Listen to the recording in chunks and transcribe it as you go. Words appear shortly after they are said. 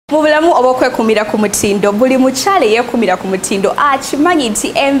Mubulamu obokwekumira ku mutindo buli mukyala yeekumira ku mutindo akimanyi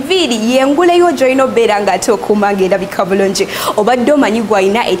nti enviiri yenguleyo gy'olina obeera ng'ate okuuma ng'erabika bulungi. Obadde omanyi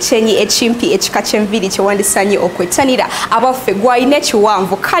gwalina ekyenyi ekimpi ekika ky'enviiri kye wandisanye okwettanira abaffe gwalina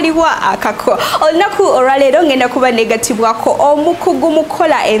ekiwanvu kaliwa akako. Olunaku olwaleero ngenda kuba neegattibwako omukugu mu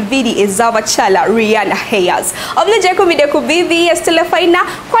kukola enviiri ez'abakyala Rihanna Hairs. Obulungi ekumidde ku BBS Terefayina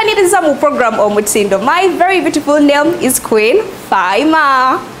kwaniriza mu program omutindo. My very beautiful name is Queen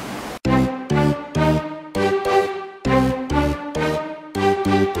Faima.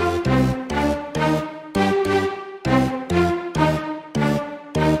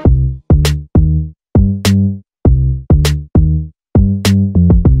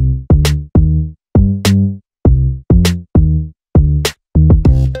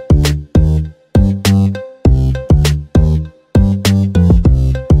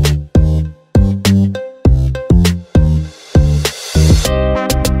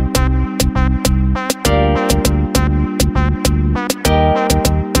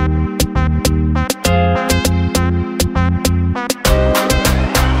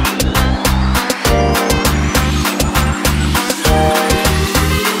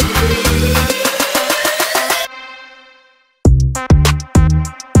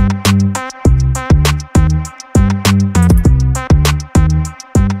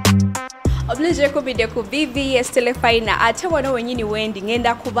 Kubide ku BBS Terefayina ate wano wenyini wendi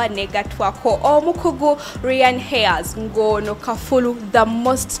ngenda kuba negatwako omukugu Rihanna Hairs ngono kafulu, the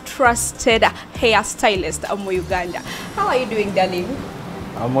most trusted hairstylist in Uganda. How are you doing, darling?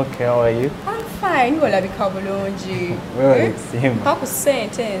 I'm okay, how are you? I'm fine. Olabika bulungi. Well, same. Kako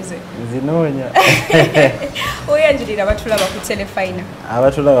sente nze. Zinonya. Oyanjulira abatulaba ku Terefayina.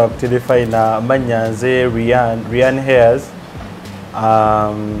 Abatulaba ku Terefayina manya nze Rihanna Hairs.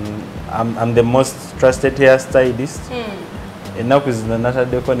 I'm the most trusted hairstylist. Enaku zino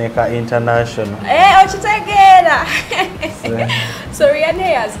nataddeko neka international. Okitegeera. So Rihanna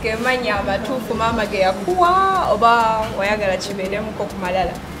Hairs ke manya amatuufu maama ge yakuwa oba wayagala kibeeremuko ku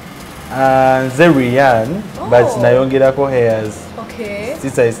malala? Nze Rihanna, but nayongerako hairs. Okay.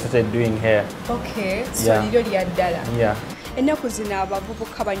 Since I started doing hair. Okay. So liryo lya ddala. Yeah. Ennaku zino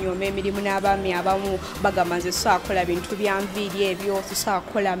abavubuka banyooma emirimu n'abaami abamu bagamba nze saakola bintu bya nviiri ebyo,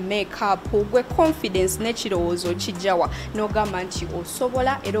 saakola make-up, gwe confidence n'ekirowoozo kijjawa n'ogamba nti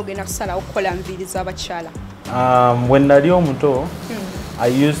osobola era ogenda kusalawo kukola nviiri z'abakyala? When nali omuto, I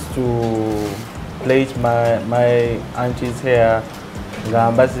used to plait my auntie's hair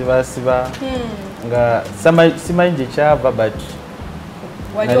nga mbasibasiba nga simanyi gye kyava but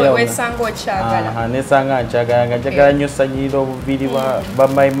wesanga okyagala. Nesanga nkyagala nga njagala nnyo sanyirira obuviiri bwa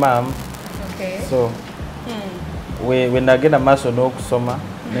my mom. So we nagenda maaso n'okusoma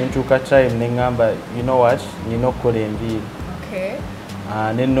nentuuka time neŋŋamba you know what, nina okukola enviiri.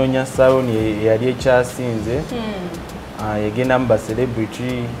 Nenoonya saloni eyali ekyasinze yegenda mu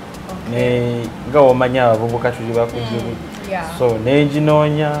bacelebrity nga womanya abavubuka tuli bakuzibu. So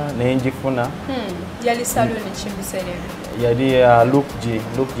nenginoonya nengifuna. Yali saloni kibiseera? Yali Look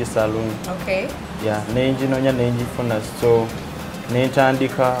G Salon. Okay. Yeah, nenginoonya nengifuna, so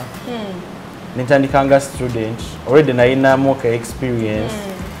nentandika nga student. Already nalinamu ka experience.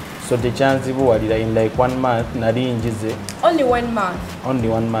 So tekyanzibuwalira in like 1 month nali njize. Only 1 month? Only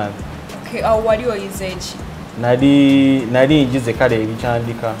 1 month. Okay, wali oyize ki? Nali njize kale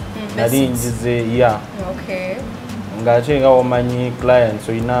ebikyandika. Nali njize, yeah. Okay. Ng'ate nga omanyi clients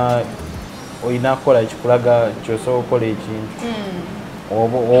oyina kukola kikulaga kyosobola okukola ekintu.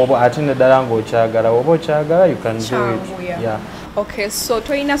 Oba ate neddala ng'okyagala, oba okyagala you can do it. Yeah. Okay, so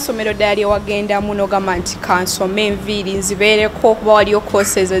toyina ssomero ddala lye wagendamu n'ogamba nti kansome enviiri nzibeereko okuba waliyo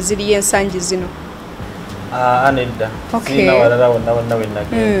courses eziriyo ensangi zino? Nedda. Sirina walala wonna we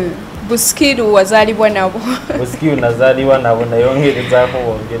nagenda. Buskiru wazaalibwa nabo? Buskiru nazaalibwa nabo nayongerezaako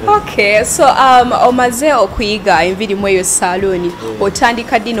bongereza. Okay, so omaze okuyiga enviiri mu eyo salooni,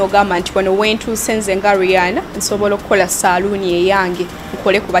 otandika ddi n'ogamba nti wano wentuuse nze nga Rihanna nsobola okukola salooni eyange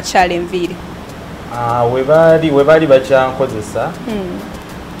nkole ku bakyala enviiri? We baali bakyankozesa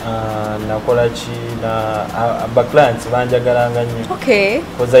nakola ki ba clients banjagalanga nnyo. Okay.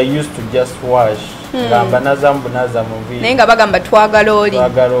 Because I used to just wash. Gamba nazamu nviiri. Naye nga bagamba twagala oli.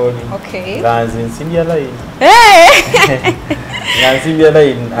 Okay. Nga nze nsimbya line. Nga nsimbya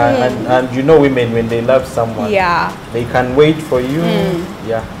line. And you know women when they love someone. Yeah. They can wait for you.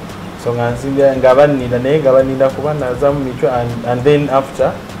 Yeah. So nga nsimbya nga banira naye nga banira kuba nazamu mitwe and then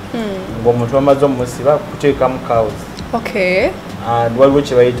after ng'omuntu amaze omusiba kuteekamu cows. Okay. And waliwo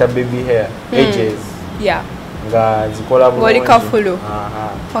kye bayita baby hair, edges. Yeah. nga zikola bulungi oli kafulu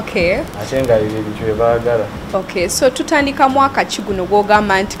okay ate nga ebintu bye baagala okay so tutandika mwaka ki guno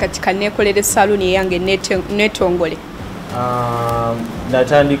gw'ogamba nti kati kanneekolere saluuni eyange neetongole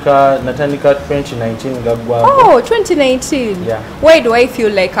natandika 2019 gaggwako oh 2019 yeah. Why do I feel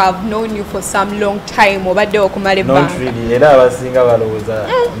like I've known you for some long time obaddewo okumala ebbanga not really era abasinga balowooza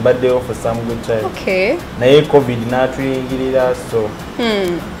mbaddewo for some good time okay naye covid n'atuyingirira so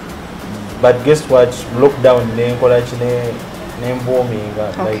but guess what lockdown nenkola kine nembuuminga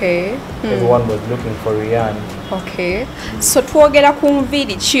okay like everyone was looking for Rihanna okay so twogera ku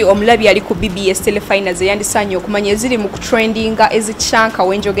nviiri ki omulabi ali ku BBS Terefayina ze yandisaanye okumanya eziri mu kutrendinga ezicyanka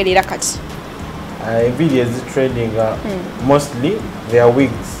wenjogerera kati enviiri ezitrendinga mostly they are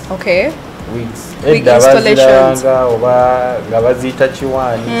wigs okay wigs wig installations oba nga baziyita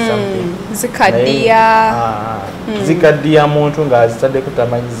kiwaani something zikaddiya zikaddiya muntu nga azitadde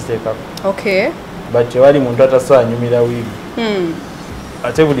kutamanyi ziteekako okay but tewali muntu atasobola nyumira wig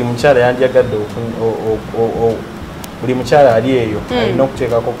ate buli mukyala yandyagadde buli mukyala ali eyo alina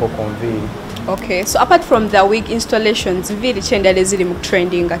okuteekako konviiri okay so apart from the wig installations nviiri ki endala eziri mu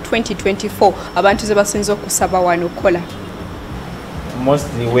trendinga 2024 abantu ze basinza okusaba wano okukola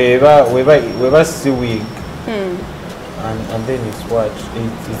mostly weba si wig and then it's what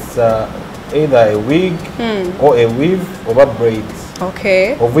it's either a wig or a weave or braids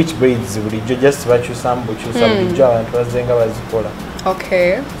okay of which braids bulijjo just bakyusamu bukyusa bulijjo abantu bazenga bazikola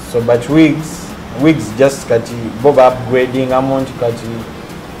okay so but wigs just kati bo upgrading amount kati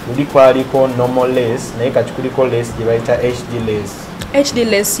kuli kwaliko normal lace naye kati kuliko lace gye bayita HD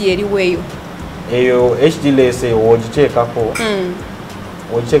lace yeriweeyo eyo HD lace eyo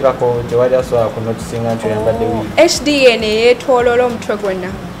ogiteekako tewali asobola kunotisinga nti oyambadde wig HD eno yeetooloola omutwe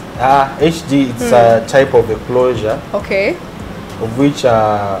gwonna HD it's a type of a closure okay of which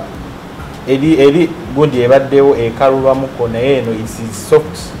eri gundi ebaddewo ekalulwamuko naye eno is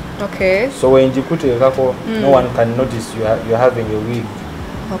soft okay so when gikuteekako no one can notice you're having a wig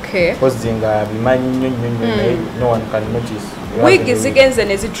okay because nga bimanyi nnyo naye no one can notice wig zigenze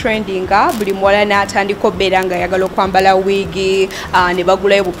ne zitrendinga buli muwala n'atandika obbeera nga ayagala okwambala wig ne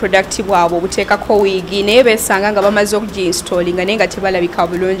bagulayo buproduct bwabwe obuteekako wig naye beesanga nga bamaze okuginstallinga naye nga tebalabika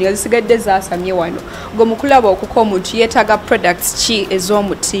bulungi nga zisigadde zaasamye wano gwe mukulaba okuko omuntu yeetaaga products ki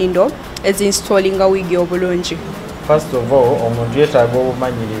ez'omutindo ezinstallinga wig obulungi first of all omuntu yeetaaga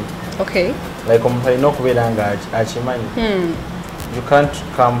obumanyirivu okay like omuntu alina okubeera nga akimanyi you can't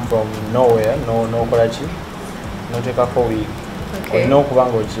come from nowhere nokola ki noteekako wig olina okuba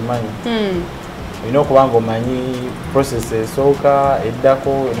nga okimanyi olina okuba nga omanyi process esooka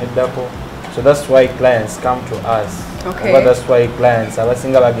eddako neddako so that's why clients come to us oba that's why clients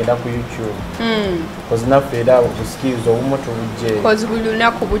abasinga bagenda ku YouTube because naffe era buskills obumu tubujje because buli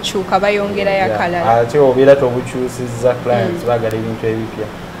lunaku bukyuka bayongera yakalala ate obeera tobukyusizza clients bagala ebintu ebipya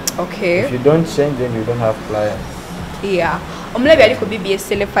okay if you don't change then you don't have clients yeah omulabi ali ku BBS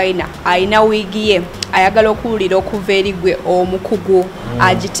Terefayina alina wiigi ye ayagala okuwulira okuva eri gwe omukugu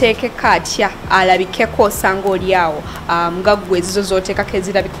agiteekeko atya alabikeko osanga oli awo nga ggwe ezizo z'oteekako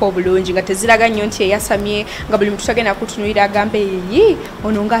ezirabika obulungi nga teziraga nnyo nti eyasamye nga buli muntu tagenda kutunuulira agambe eyi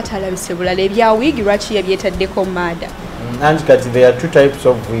ono ng'ate alabise bulala ebya wiigi lwaki yabyetaddeko maada anti kati there are two types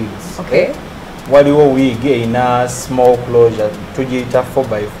of wigs okay waliwo wig erina small closure tugiyita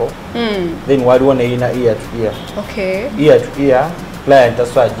 4x4 then waliwo neyina ear to ear okay ear to ear client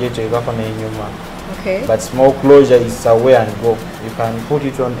asobola gyeteekako n'enyuma okay but small closure is a way and go you can put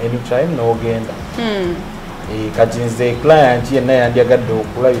it on any time n'ogenda kati nze client yenna yandyagadde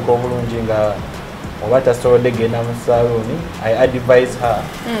okulabika obulungi nga oba tasobodde genda mu saluuni I advise her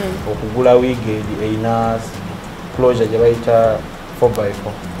okugula wig erina closure gye bayita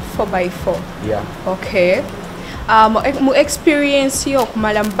 4x4 4x4 yeah okay mu experience yo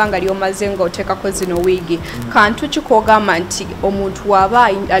okumala mu bbanga ly'omaze nga oteekako zino wiigi kantu kikogamba nti omuntu waba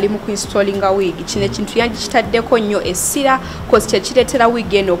ali mu kuinstallinga wiigi kino ekintu yangi kitaddeko nnyo essira kozi kyekireetera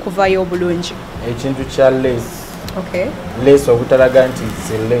wiigi eno okuvaayo obulungi ekintu kya lace okay lace obutalaga nti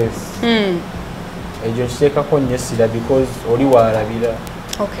it's a lace ekyo kiteekako nnyo essira because oli waalabira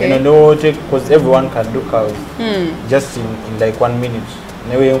okay because everyone can do curls just in like 1 minute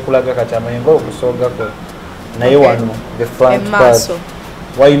newe nkulaga kati amayengo okusoogako naye wano the front part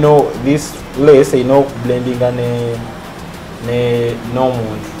why know this lace blendinga ne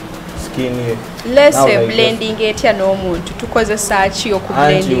n'omuntu skin ye lace blending etya n'omuntu tukozesa ki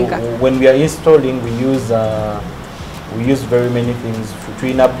okublendinga when we are installing we use very many things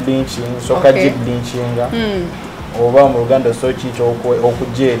tulina blinching sokaji blinchinga oba mu Luganda so kito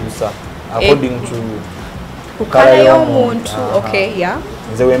okugyerusa according to kukala y'omuntu okay yeah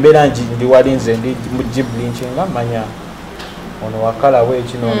nze wembeera ndi wali nze ndi mugiblinkinga manya ono wakala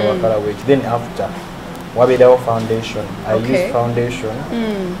weeki n'ono wakala weeki. Then after wabeerawo foundation. I use foundation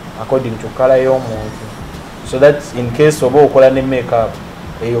according to colour y'omuntu, so that in case oba okola ne makeup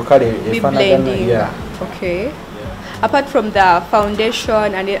eyo kale efaanagana. Yeah. Okay. Apart from the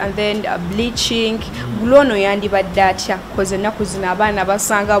foundation and then bleaching, gulono yandibadde atya koze ennaku zino abaana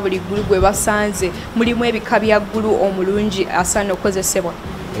basanga buli gulu gwe basanze mulimu ebika bya gulu omulungi asaana okozesebwa?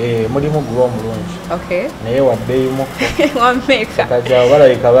 Mulimu gulu omulungi. Okay. Naye wabbeeyi muko. Wameka. Kajja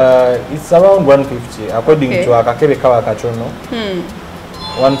balabika ba it's around 150 according to akakebe kawa katono.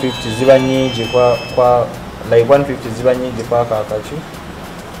 150 ziba nyingi kwa like 150 ziba nyingi kwa akakachi.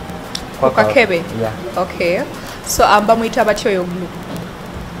 Kwa kakebe? Yeah. Okay. So amba mwita batyo yo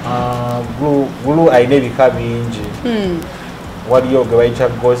glue? Glue ayina ebika bingi. Waliyo gwe bayita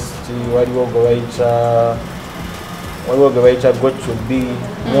ghost, waliyo gwe bayita got to be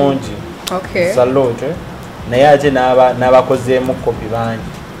mungi. Okay. Salote naye ate n'abakozeemu kopi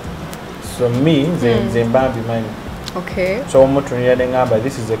bangi. So me nze mbambi manyi. Okay. So omutunira ne ngamba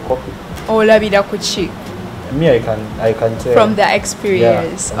this is a copy. Olabira ku ki? Me I can tell from the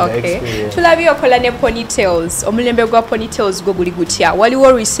experience. Yeah, from okay. the experience. Tulabi okola ne ponytails. Omulembe gwa ponytails go guli gutya.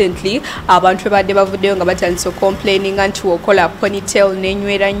 Waliwo recently abantu badde bavuddeyo nga batandise complaining nti okola ponytail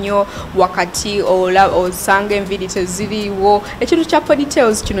nenywera nnyo wakati osanga enviiri teziriiwo. Ekintu kya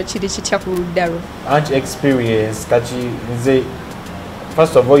ponytails kino kiri kitya ku ludda lwo? Anti experience kati nze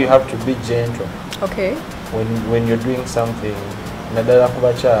first of all you have to be gentle. Okay. When you're doing something naddala ku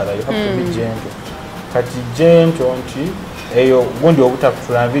bakyala you have to be gentle. Kati gentle nti eyo gundi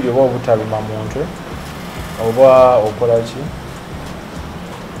obutakutula nviiri oba obutaluma muntu oba okola ki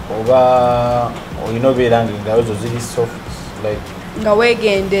oba olina obeera nga engalo zo ziri soft like nga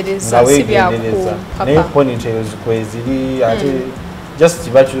weegendereza si byaku naye ponytails kweziri ate just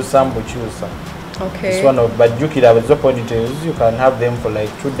bakyusamu bukyusa. Okay. It's one of bajjukira zo ponytails you can have them for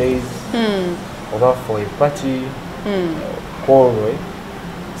like 2 days oba for a party kolwe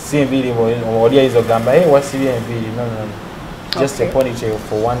si enviiri oli ayinza ogamba hey wasibye enviiri no just a ponytail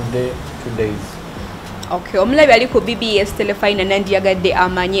for 1 day 2 days. Okay, omulabi ali ku BBS Terefayina nandiyagadde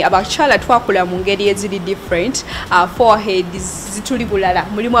amanyi abakyala twakula mu ngeri eziri different. Forehead zituli bulala,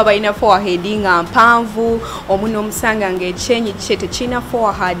 mulimu abalina forehead nga mpanvu, omuno omusanga ng'ekyenyi kye tekirina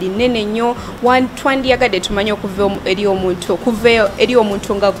forehead nnene nnyo. Twandiyagadde tumanye okuva eri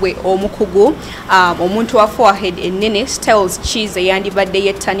omuntu nga gwe omukugu, omuntu wa forehead ennene, styles cheese eyandibadde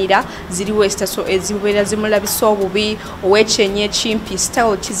yettanira ziriwo ezibeera zimulabisa obubi, ow'ekyenyi ekimpi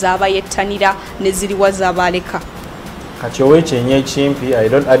style kizaaba yettanira ne ziriwa zabaleka. Kati ow'ekyenyi ekimpi, I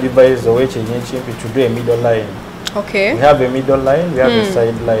don't advise ow'ekyenyi ekimpi to do a middle line. Okay. We have a middle line, we have a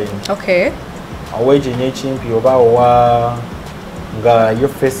side line. Okay. Ow'ekyenyi ekimpi oba owa nga your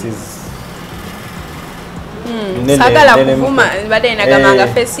face is sagala kuvuma badde nagamba nga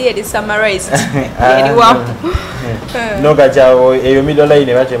face eri summarized eriwa. No gaja eyo middle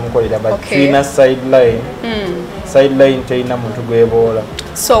line batemukolera but twina side line. Side line teyina muntu gweboola.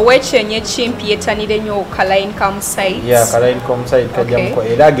 So wekyenyi ekimpi yetanire nnyo kaline come side. Yeah, kaline come side kajja muko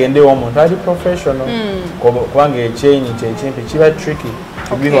era agendewo omuntu ali professional. Kubanga ekyenyi ekimpi kiba tricky.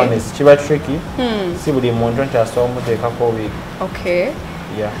 To be honest, kiba tricky. Si buli muntu nti asobola omuteekako wig. Okay.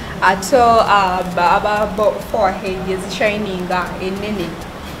 Yeah. Ato aba forehead is shining enene.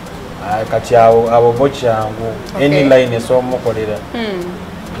 Kati abo bokyangu. Any line esobola mukolera.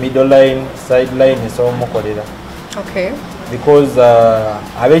 Middle line, side line esobola mukolera. Okay. Because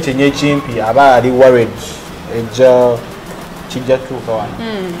abekyenyi ekimpi aba ali worried kijja tuuka wano.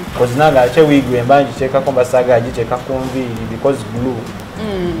 Because nanga ate wig emba ngiteekako mbasaga agiteeka ku nviiri because glue.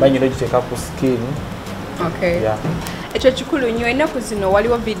 Banyina ogiteeka ku skin. Okay. Yeah. Ekyo kikulu nnyo. Ennaku zino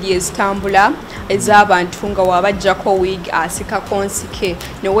waliwo vidiyo ezitambula ez'abantu nga wabajjako wig asikako nsike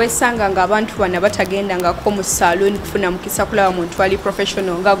ne weesanga ng'abantu bana batagendangako mu saloon kufuna mukisa kulaba muntu ali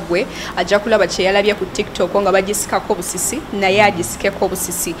professional nga gwe ajja kulaba kye yalabye ku TikTok nga bagisikako busisi naye agisikeko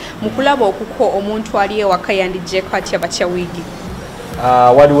busisi. Mu kulaba okuko omuntu ali ewaka yandigyeko atya batya wigi?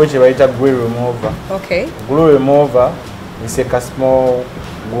 Waliwo kye bayita glue remover. Okay. Glue remover is a small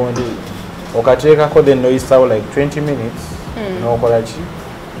gundi. Okateekako then noyisawo like 20 minutes. N'okola ki?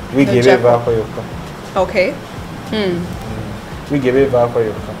 Wig ebeevaako yokka. Okay. Wig ebeevaako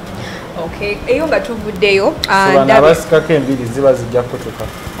yokka. Okay. Eyo nga tuvuddeyo. Bano abasikako enviiri ziba zijja kutuka.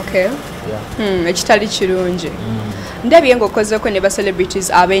 Okay. Yeah. Ekitali kirungi. Ndabye ng'okozeeko ne ba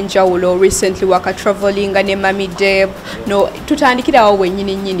celebrities ab'enjawulo recently waka travelinga ne Mami Deb. No, tutandikirawo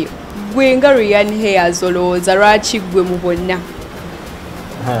wennyini nnyini. Gwe nga Ryan Hairs olowooza lwaki gwe mu bonna?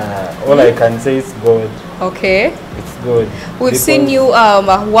 All I can say is God. Okay. It's good. We've seen you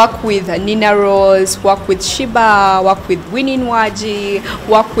work with Nina Rose, work with Shiba, work with Winnie Nwaji,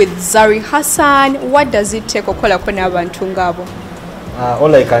 work with Zari Hassan. What does it take okola kona abantu ngabo?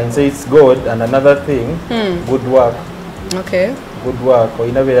 All I can say is good, and another thing, good work. Okay. Good work.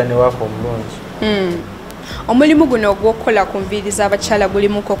 Oyinabera ne work omulungi. Omulimu guno ogw'okukola ku nviiri z'abakyala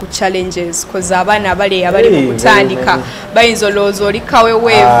gulimuko ku challenges koza abaana abali mu kutandika bayinza olowooza oli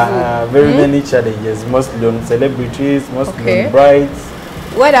kaweweevu. Very many challenges, mostly on celebrities, mostly on brides.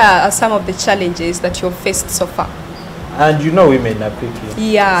 What are some of the challenges that you've faced so far? And you know women are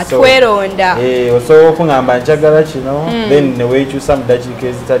picky. Yeah, tweronda. So okungamba njagala kino, then ne weekyusa mu dakiika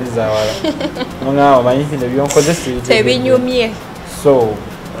ezitali zaawala. Nongamba omanyi bino byonkozesa tebinyumye. So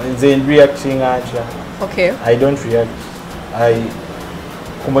nze reacting atya. Okay. I don't react.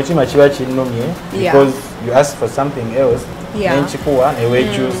 Kumutima kiba kinnumye because you ask for something else. Nenchikuwa ne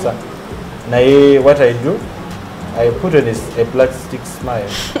weekyusa. Naye what I do, I put on a plastic smile.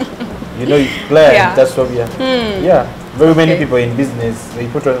 You know, you play that's what we are. Yeah. Very many people in business, they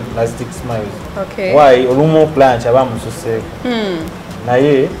put on plastic smiles. Okay. Why? Olumo plan chaba musose.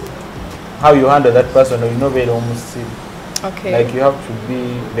 Naye, how you handle that person, you know very almost. Okay. Like you have to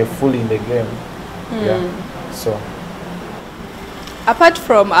be the fool in the game. Yeah. So. Apart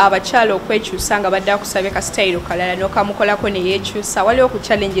from abakyala okwekyusa nga badde akusabye ka style kalala n'okamukolako ne yeekyusa, waliwo ku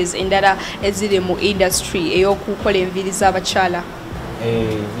challenges endala eziri mu industry ey'okukola enviiri z'abakyala?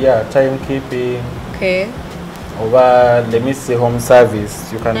 Yeah, timekeeping. Okay. Over, let me say, home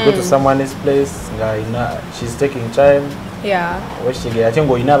service. You can go to someone's place, she's taking time. Yeah. I think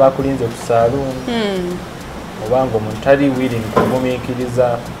we never could in the saloon. Obango muntali willing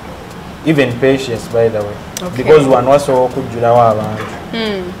kumumikiriza, even patience, by the way. Because one was so kujula w'abantu.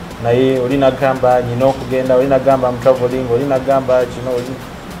 Naye olina gamba nyina okugenda, olina gamba I'm traveling, olina gamba kino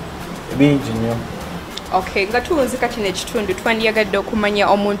bingi nnyo. Okay, nga tuwunzika kino ekitundu twandiyagadde okumanya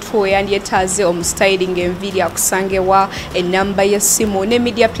omuntu oyo yandyetaaze omustyling enviiri akusangewa, ennamba y'essimu ne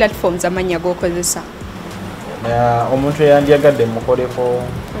media platforms amanya g'okozesa. Omuntu eyandyagadde mukoleko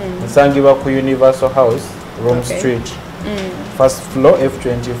nsangibwa ku Universal House, Rome Street, first floor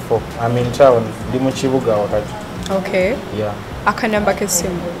F24. I'm in town, ndi mu kibuga wakati. Okay. Yeah. Akanamba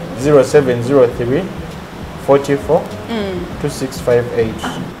k'essimu 0703 44 2658.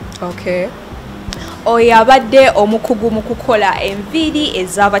 Okay. Oyo abadde omukugu mu kukola enviiri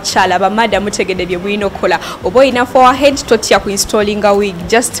ez'abakyala bamada mutegedde bye mulina okukola. Oba olina forehead totya ku installinga wig,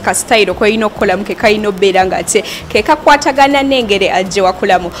 just ka style koyina okukolamu ke kalina obbeera ng'ate ke kakwatagana n'engeri ajje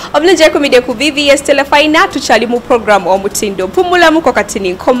wakulamu. Obulungi ekumidde ku BBS Terefayina, tukyali mu program omutindo. Mpumulamuko kati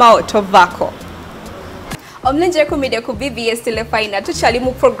ninkomawo tovaako. Omulungi ekumidde ku BBS Terefayina, tukyali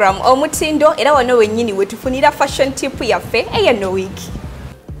mu program omutindo era wano wennyini wetufunira fashion tip yaffe ey'enno wiiki.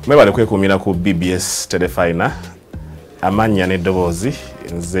 Mwebale kwekuumira ku BBS Terefayina, amannya n'eddoboozi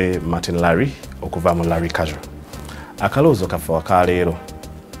nze Martin Larry okuva mu Larry Casual. Akaloozo kaffe akaleero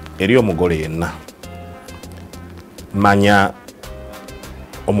eri omugole yenna, manya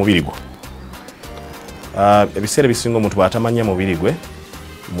omubiri gwo. Ebiseera ebisinga omuntu bw'atamanya mubiri gwe,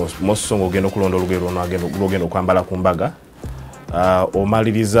 mosso ng'ogenda okulonda olugero lw'ogenda okwambala ku mbaga,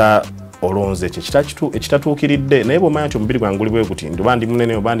 omaliriza olonze ekitatuukiridde, naye bw'omanya nti omubiri gwange guli bwe guti, oba ndi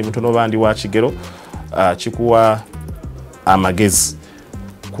munene oba ndi mutono oba ndi wa kigero, kikuwa amagezi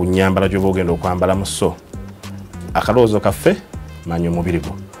ku nnyambala gy'oba ogenda okwambalamu. So akaloozo kaffe manya omubiri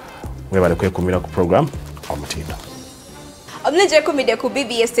gwo. Mwebale kwekuumira ku program omutindo. Omulungi ekumidde ku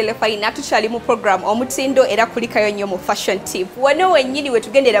BBS Terefayina, tukyali mu program omutindo era kulikayo nnyo mu fashion tip. Wano wennyini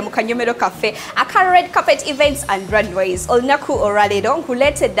wetugendera mu kanyomero kaffe aka red carpet events and runways. Olunaku olwaleero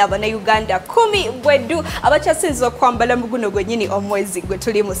nkuleetedde Abannayuganda 10 bweddu abakyasinze okwambala mu guno gwennyini omwezi gwe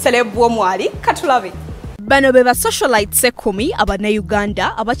tulimu. Selebu omwali katulabe. Bano be ba socialites 10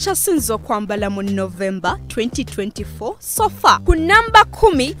 Abannayuganda abakyasinze okwambala mu November 2024 so far. Ku namba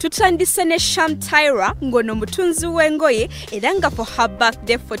 10 tutandise ne Shamtyra ngono mutunzi w'engoye era nga for her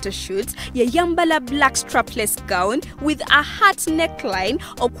birthday photoshoot yayambala black strapless gown with a hat neckline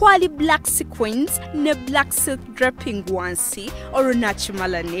okwali black sequins ne black silk draping wansi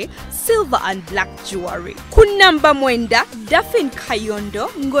olunakimalane silver and black jewelry. Ku namba 9 Daphne Kayondo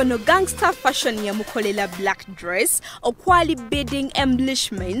ngono gangster fashion yamukolela black dress okwali beading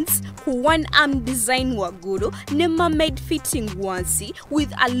embellishments ku one arm design wagulu ne mermaid fitting wansi with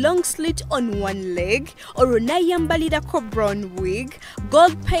a long slit on one leg orunayambalirako brown wig,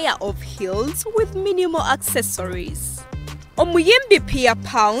 gold pair of heels with minimal accessories. Omuyimbi Pia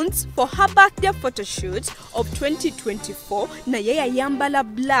Pounds for her birthday photoshoot of 2024 naye yayambala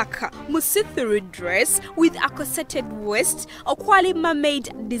black mu see-through dress with a corseted waist okwali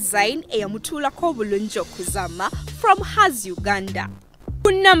mermaid design eyamutulako obulungi okuzama from Has Uganda.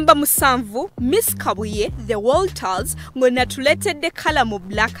 Kunamba musanvu Miss Kabuye the Walters ngona tuleted the color mu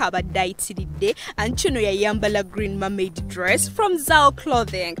black abadaitiride and kino yayambala green mermaid dress from Zao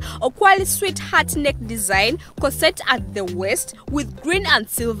clothing okwali sweetheart neck design corset at the waist with green and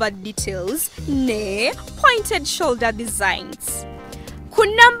silver details ne pointed shoulder designs.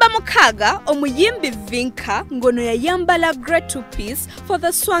 Kunamba mukaga omuyimbi Vinka ngono yayambala grey two-piece for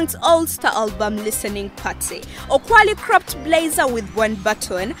the Swang's All-Star album listening party. Okwali cropped blazer with one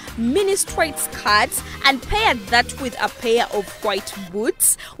button, mini straight skirts and paired that with a pair of white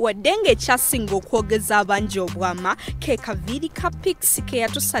boots. Wadenge chasingo kwogeza abanjo bwama ke kaviri ka pixi ke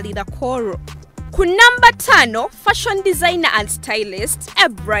yatusalira koro. Kunamba tano, fashion designer and stylist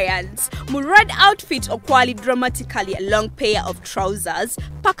Bryans. Murad outfit okwali dramatically a long pair of trousers,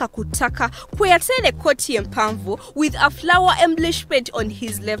 paka kutaka, kweyatele koti empanvu with a flower embellishment on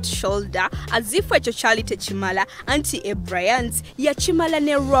his left shoulder as if echochali techimala anti Bryans ya chimala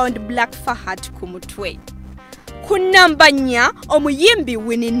ne round black fahat kumutwe. Kunamba nya, omuyimbi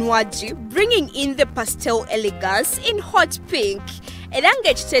Winnie Nwaji bringing in the pastel elegance in hot pink.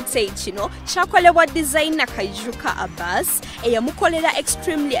 Erange chitete chino chakolebwa designer Kaijuka Abbas eyamukolera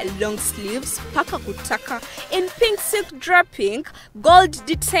extremely long sleeves paka kutaka in pink silk draping, gold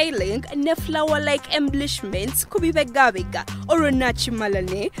detailing ne flower like embellishments kubibegabega oronachi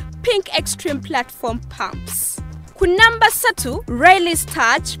malane pink extreme platform pumps. Kunamba satu, Riley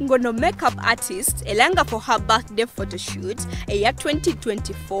Starch ngono makeup artist elanga for her birthday photoshoot eya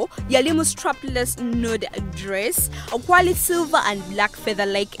 2024 yalimu strapless nude dress okwali silver and black feather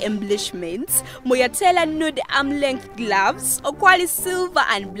like embellishments moyatela nude arm length gloves okwali silver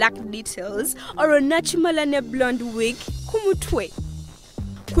and black details oronachi ne blonde wig kumutwe.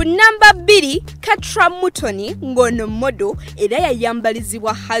 Kunamba biri Katra Mutoni ngono modo era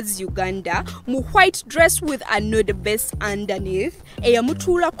yayambalizibwa Has Uganda mu white dress with a nude base underneath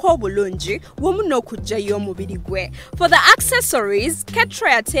eyamutulako obulungi wamu n'okujjayo omubiri gwe. For the accessories,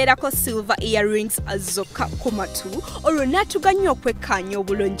 Katra yateerako silver earrings azokka ku matu olwo n'atuganya okwekkaanya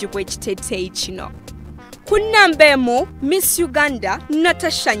obulungi bw'ekiteeteeyi kino. Kunambemu Miss Uganda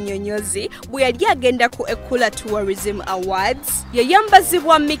Natasha Nyonyozi bwe yali agenda ku Ekula Tourism Awards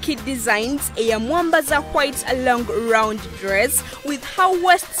yayambazibwa Mickey Designs eyamwambaza white long round dress with her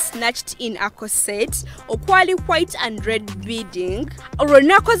waist snatched in a corset okwali white and red beading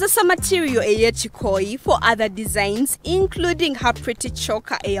oronakozesa material ey'ekikoyi for other designs including her pretty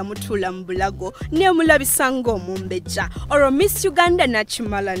choker eyamutula mu bulago n'emulabisa ng'omumbeja oro Miss Uganda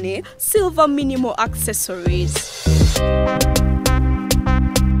nakimalane silver minimal accessories.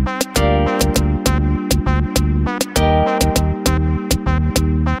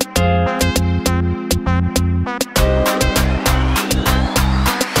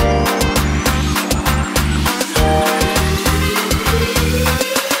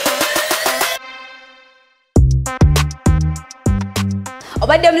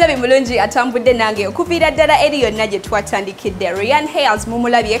 Obadde mulabi mulungi atambudde nange okuviira ddala eri yonna gye twatandikidde. Ryan Hales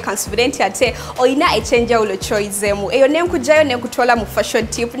mumulabye kansubire nti ate olina ekyenjawulo kyoyizeemu. Eyo nenkugjayo nenkutwala mu fashion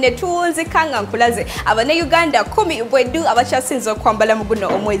tip ne tuwunzika nga nkulaze abane Uganda 10 bweddu abakyasinze okwambala mu guno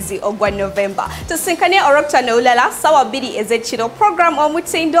omwezi ogwa November. Tusinkane olwokutano olulala ssaawa 2 ez'ekiro program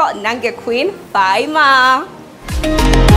omutindo nange Queen Faima.